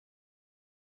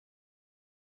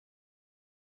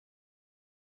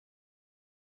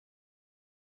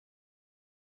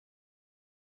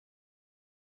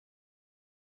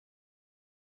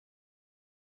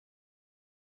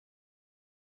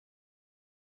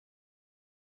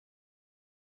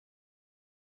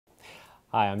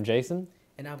Hi, I'm Jason.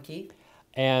 And I'm Keith.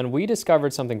 And we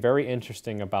discovered something very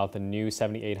interesting about the new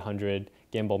 7800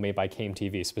 gimbal made by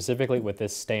CameTV, specifically with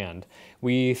this stand.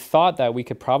 We thought that we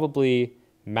could probably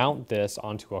mount this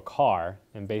onto a car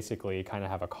and basically kind of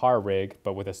have a car rig,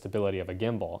 but with the stability of a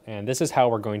gimbal. And this is how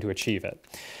we're going to achieve it.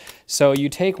 So you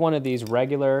take one of these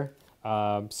regular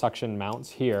suction mounts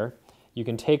here. You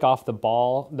can take off the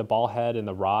ball head and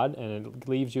the rod, and it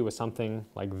leaves you with something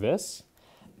like this.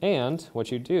 And what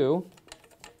you do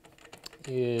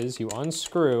is you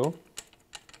unscrew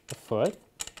the foot.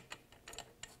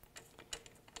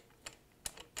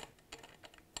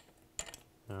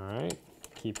 All right,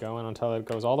 keep going until it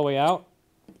goes all the way out,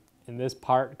 and this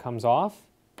part comes off,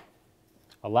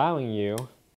 allowing you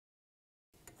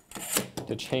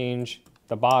to change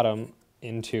the bottom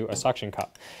into a suction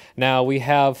cup. Now we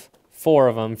have 4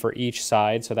 of them for each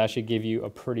side, so that should give you a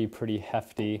pretty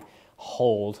hefty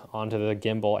hold onto the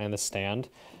gimbal and the stand.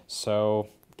 So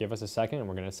give us a second and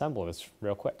we're going to assemble this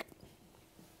real quick.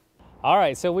 All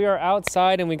right, so we are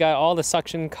outside and we got all the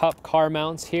suction cup car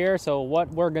mounts here. So what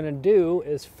we're going to do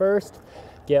is first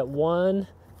get one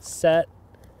set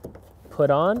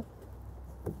put on.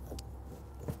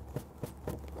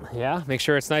 Yeah, make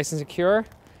sure it's nice and secure.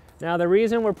 Now the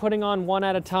reason we're putting on one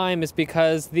at a time is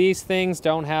because these things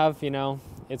don't have,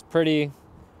 it's pretty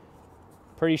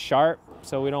sharp,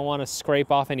 so we don't want to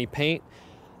scrape off any paint.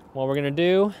 What we're going to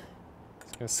do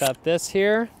is going to set this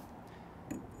here,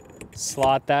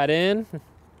 slot that in,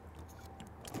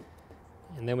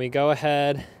 and then we go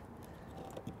ahead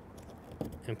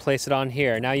and place it on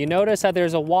here. Now you notice that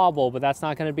there's a wobble, but that's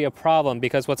not going to be a problem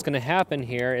because what's going to happen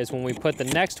here is when we put the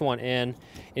next one in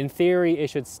theory it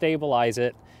should stabilize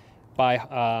it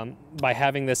by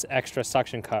having this extra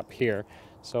suction cup here.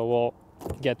 So we'll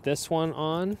get this one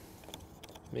on,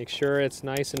 make sure it's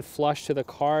nice and flush to the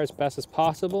car as best as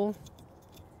possible.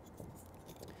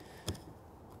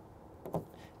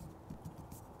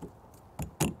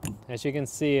 As you can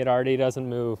see, it already doesn't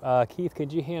move. Keith,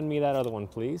 could you hand me that other one,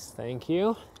 please? Thank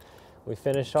you. We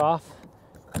finish off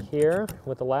here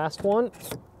with the last one.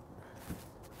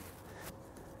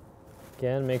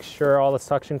 Again, make sure all the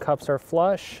suction cups are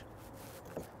flush.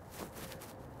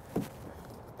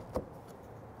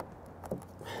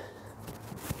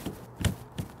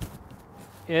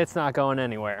 It's not going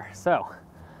anywhere. So,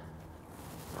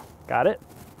 got it.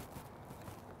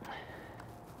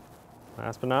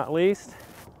 Last but not least,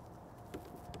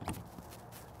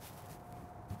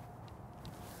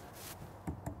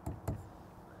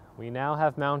 we now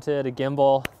have mounted a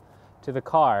gimbal to the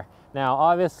car. Now,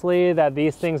 obviously that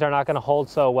these things are not going to hold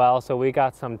so well, so we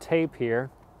got some tape here.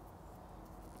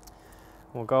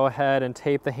 We'll go ahead and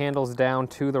tape the handles down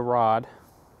to the rod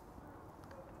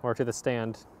or to the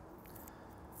stand.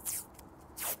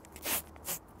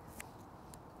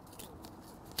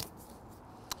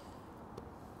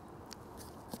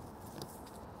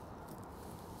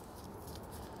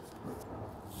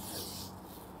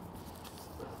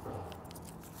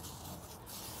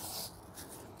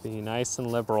 Be nice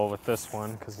and liberal with this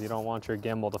one because you don't want your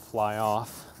gimbal to fly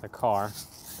off the car.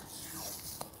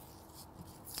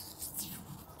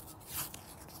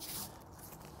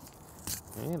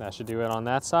 Okay, that should do it on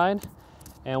that side.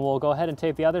 And we'll go ahead and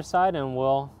tape the other side and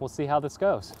we'll see how this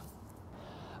goes.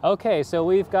 Okay, so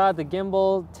we've got the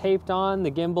gimbal taped on.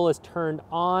 The gimbal is turned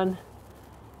on.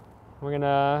 We're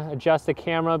gonna adjust the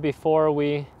camera before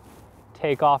we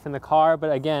take off in the car.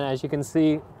 But again, as you can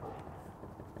see,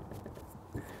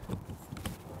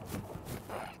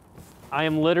 I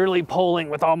am literally pulling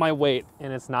with all my weight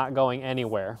and it's not going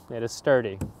anywhere. It is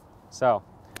sturdy. So,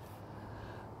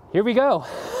 here we go.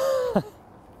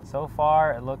 So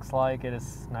far, it looks like it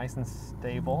is nice and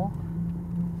stable.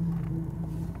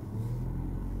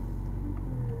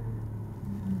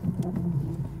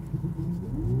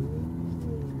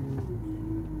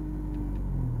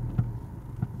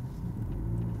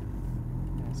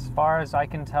 As far as I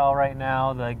can tell right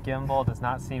now, the gimbal does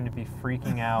not seem to be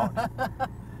freaking out.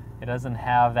 It doesn't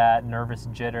have that nervous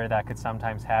jitter that could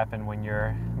sometimes happen when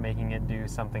you're making it do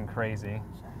something crazy.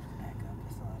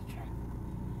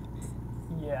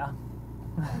 Yeah.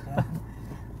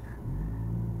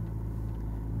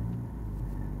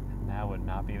 Now would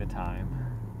not be the time.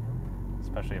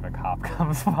 Especially if a cop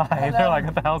comes by. They're like,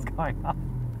 what the hell's going on?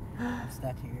 I'm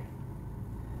stuck here.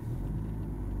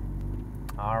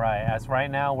 All right, as right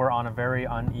now we're on a very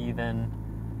uneven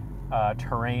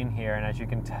terrain here, and as you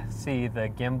can see, the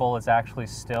gimbal is actually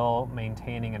still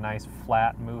maintaining a nice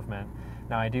flat movement.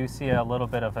 Now I do see a little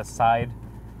bit of a side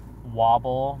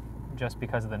wobble just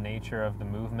because of the nature of the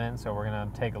movement, so we're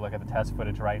gonna take a look at the test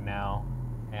footage right now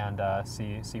and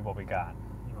see what we got.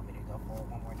 You want me to go for it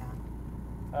one more time?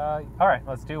 All right,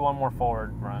 let's do one more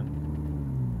forward run.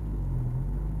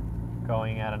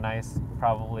 Going at a nice,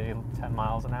 probably 10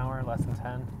 miles an hour, less than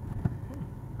 10.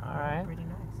 All right. Pretty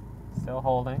nice. Still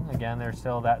holding. Again, there's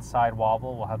still that side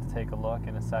wobble. We'll have to take a look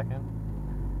in a second.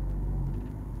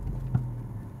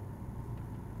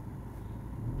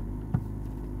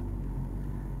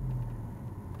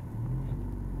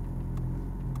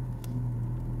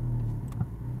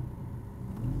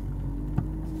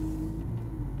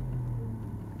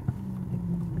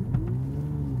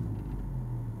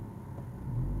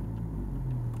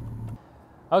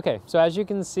 Okay, so as you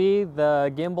can see, the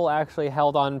gimbal actually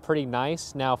held on pretty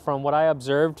nice. Now, from what I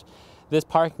observed, this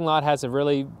parking lot has a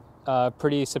really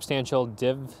pretty substantial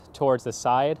div towards the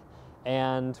side,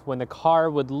 and when the car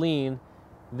would lean,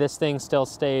 this thing still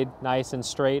stayed nice and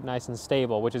straight, nice and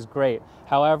stable, which is great.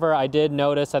 However, I did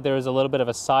notice that there was a little bit of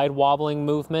a side wobbling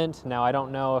movement. Now, I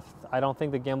don't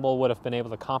think the gimbal would have been able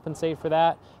to compensate for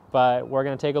that, but we're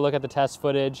gonna take a look at the test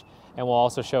footage and we'll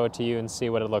also show it to you and see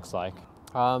what it looks like.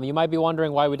 You might be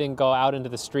wondering why we didn't go out into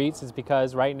the streets. It's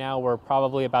because right now we're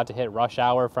probably about to hit rush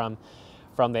hour from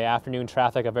the afternoon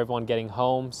traffic of everyone getting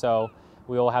home, so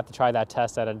we will have to try that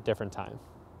test at a different time.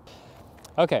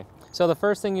 Okay, so the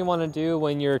first thing you want to do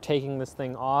when you're taking this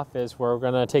thing off is we're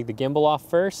going to take the gimbal off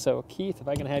first. So Keith, if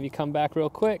I can have you come back real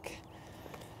quick,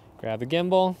 grab the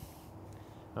gimbal.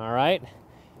 All right,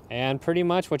 and pretty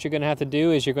much what you're going to have to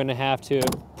do is you're going to have to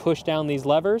push down these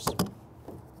levers.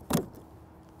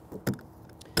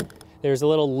 There's a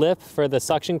little lip for the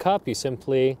suction cup. You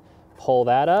simply pull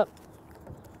that up.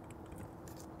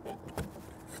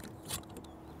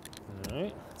 All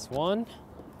right, that's one.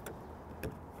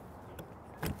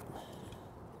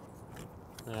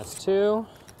 That's two.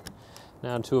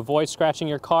 Now, to avoid scratching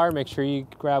your car, make sure you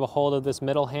grab a hold of this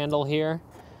middle handle here.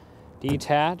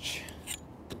 Detach.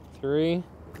 3.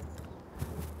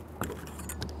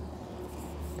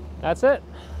 That's it.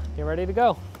 Get ready to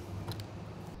go.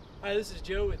 Hi, this is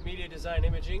Joe with Media Design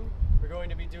Imaging. We're going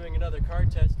to be doing another car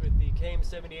test with the CAME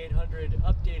 7800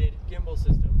 updated gimbal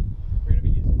system. We're going to be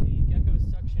using the Gecko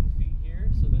suction feet here.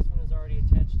 So this one is already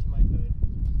attached to my hood.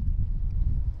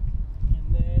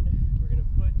 And then we're going to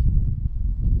put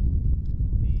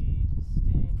the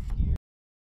stand here.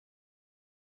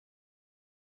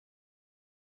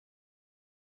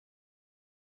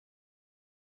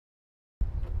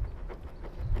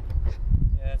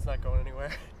 Yeah, it's not going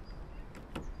anywhere.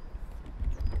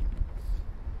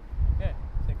 Okay,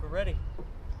 I think we're ready.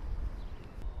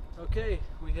 Okay,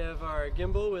 we have our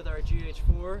gimbal with our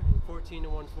GH4 and 14 to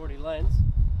 140 lens.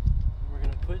 And we're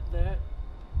going to put that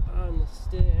on the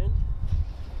stand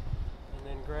and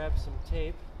then grab some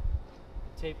tape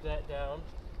and tape that down.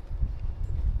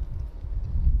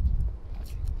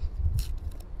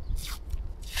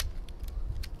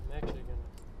 I'm actually going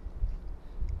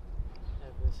to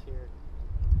have this here.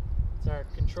 It's our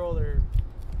controller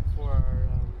for our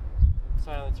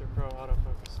Silencer Pro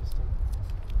autofocus system.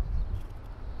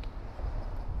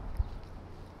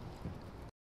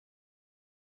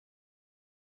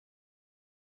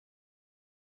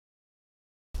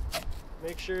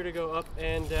 Make sure to go up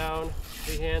and down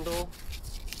the handle,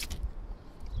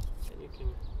 and you can,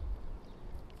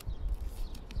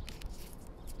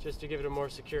 just to give it a more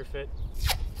secure fit.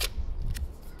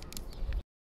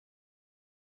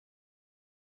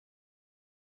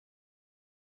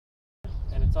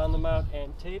 And it's on the mount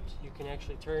and taped. You can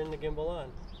actually turn the gimbal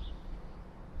on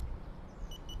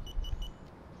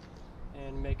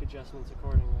and make adjustments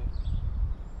accordingly.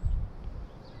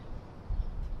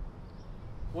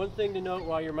 One thing to note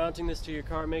while you're mounting this to your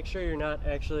car, make sure you're not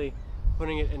actually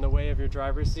putting it in the way of your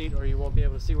driver's seat or you won't be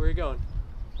able to see where you're going.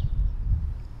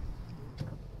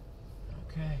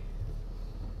 Okay.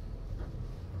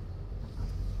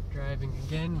 Driving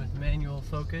again with manual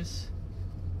focus.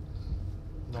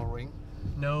 No ring.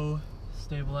 No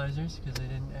stabilizers because I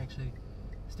didn't actually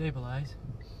stabilize.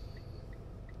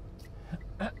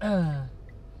 What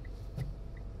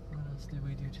else did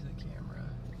we do to the camera?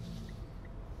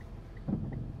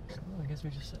 Well, I guess we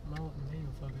just set them out in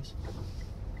manual focus.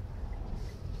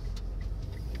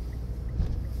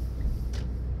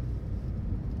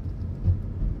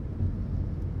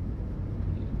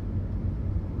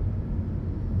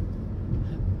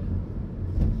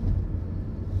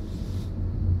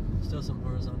 Still some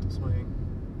horizontal swaying.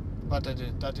 But that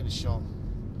didn't show.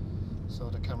 So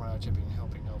the camera actually been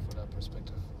helping out for that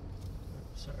perspective.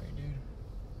 Sorry, dude.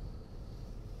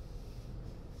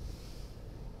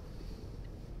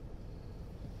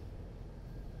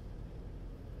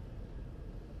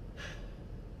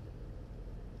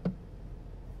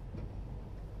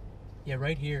 Yeah,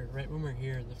 right here, right when we're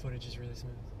here, the footage is really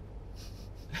smooth.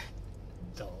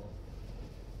 still.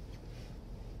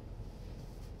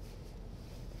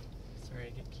 Sorry,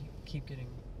 I keep getting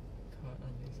caught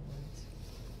on these lights.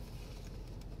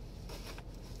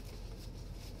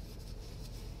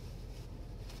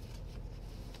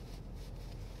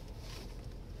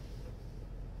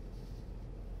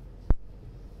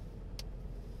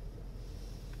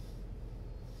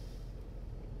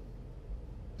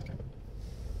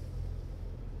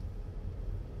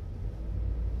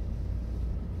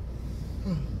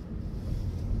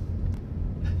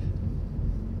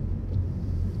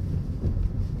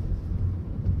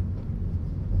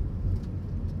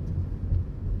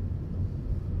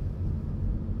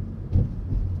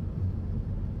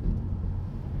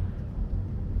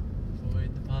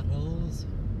 Avoid the potholes.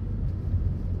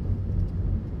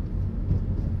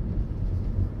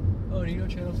 Oh, do you know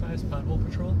Channel 5's Pothole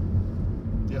Patrol?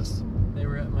 Yes. They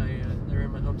were in my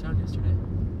hometown yesterday.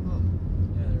 Oh.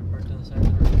 Yeah, they were parked on the side of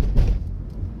the road.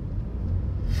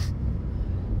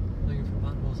 Looking for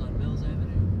potholes on Mills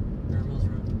Avenue, or Mills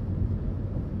Road.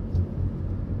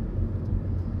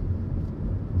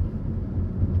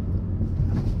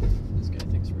 This guy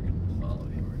thinks we're gonna follow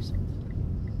him or something.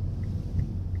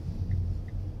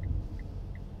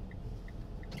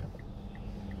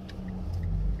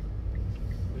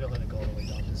 We don't let it go all the way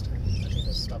down this time. I think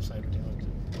the stop sign everything on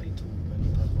way too many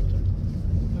potholes there.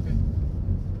 Okay.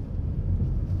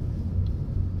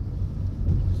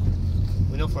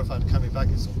 We know for a fact coming back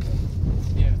is okay.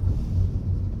 Yeah.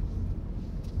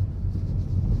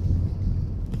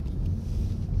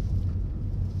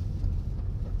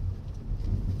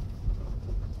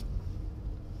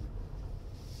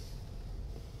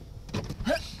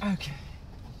 Okay.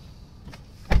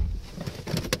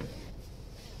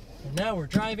 And now we're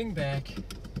driving back.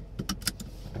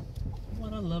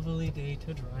 What a lovely day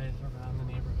to drive around the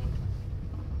neighborhood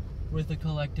with a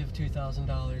collective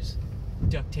 $2,000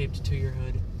 duct taped to your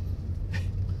hood.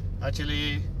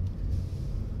 Actually,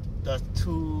 that's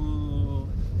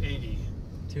 280,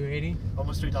 280?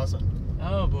 almost 3,000.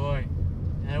 Oh boy,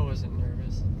 I wasn't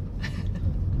nervous.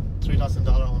 $3,000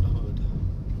 on the hood.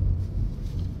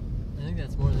 I think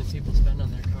that's more than people spend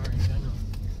on their car in general.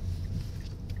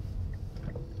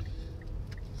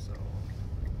 So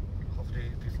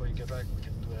hopefully before you get back, we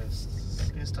can do a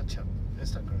Instagram.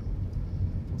 Instagram.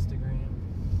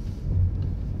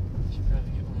 Should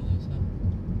probably get one of those, huh?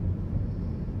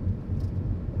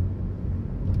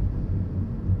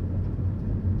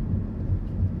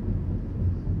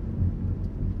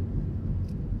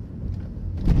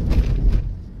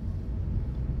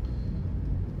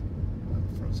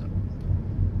 Frozen.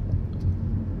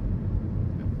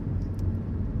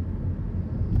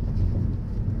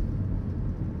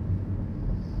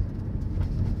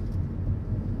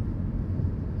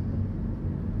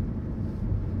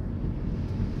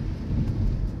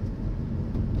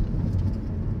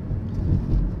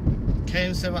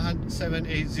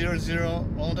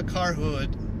 KM7800 on the car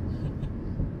hood.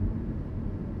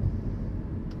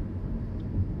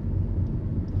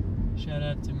 Shout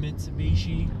out to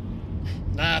Mitsubishi.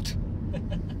 Not.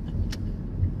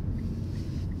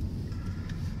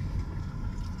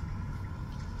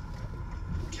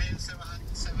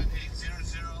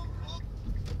 KM7800 on.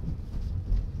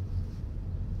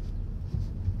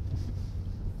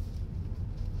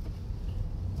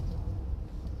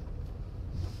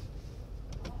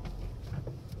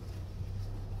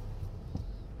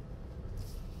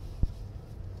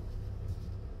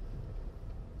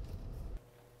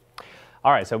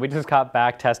 All right, so we just got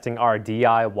back testing our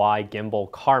DIY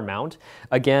gimbal car mount.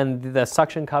 Again, the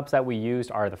suction cups that we used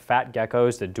are the Fat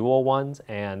Geckos, the dual ones,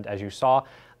 and as you saw,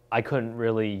 I couldn't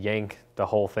really yank the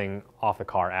whole thing off the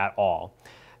car at all.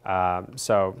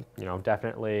 So, you know,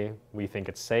 definitely we think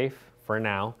it's safe for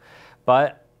now.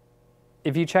 But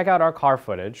if you check out our car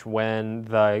footage, when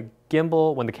the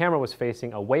camera was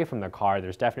facing away from the car,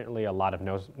 there's definitely a lot of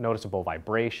noticeable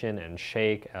vibration and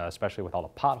shake, especially with all the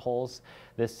potholes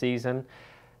this season.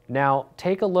 Now,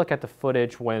 take a look at the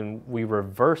footage when we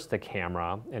reverse the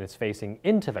camera and it's facing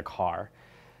into the car.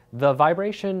 The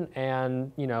vibration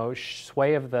and, you know,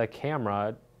 sway of the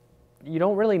camera, you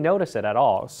don't really notice it at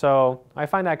all. So I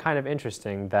find that kind of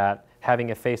interesting that having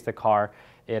it face the car,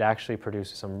 it actually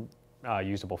produces some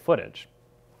usable footage.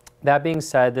 That being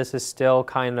said, this is still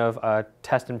kind of a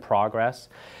test in progress.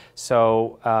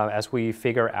 So as we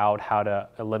figure out how to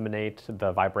eliminate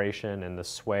the vibration and the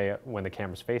sway when the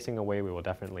camera's facing away, we will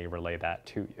definitely relay that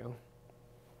to you.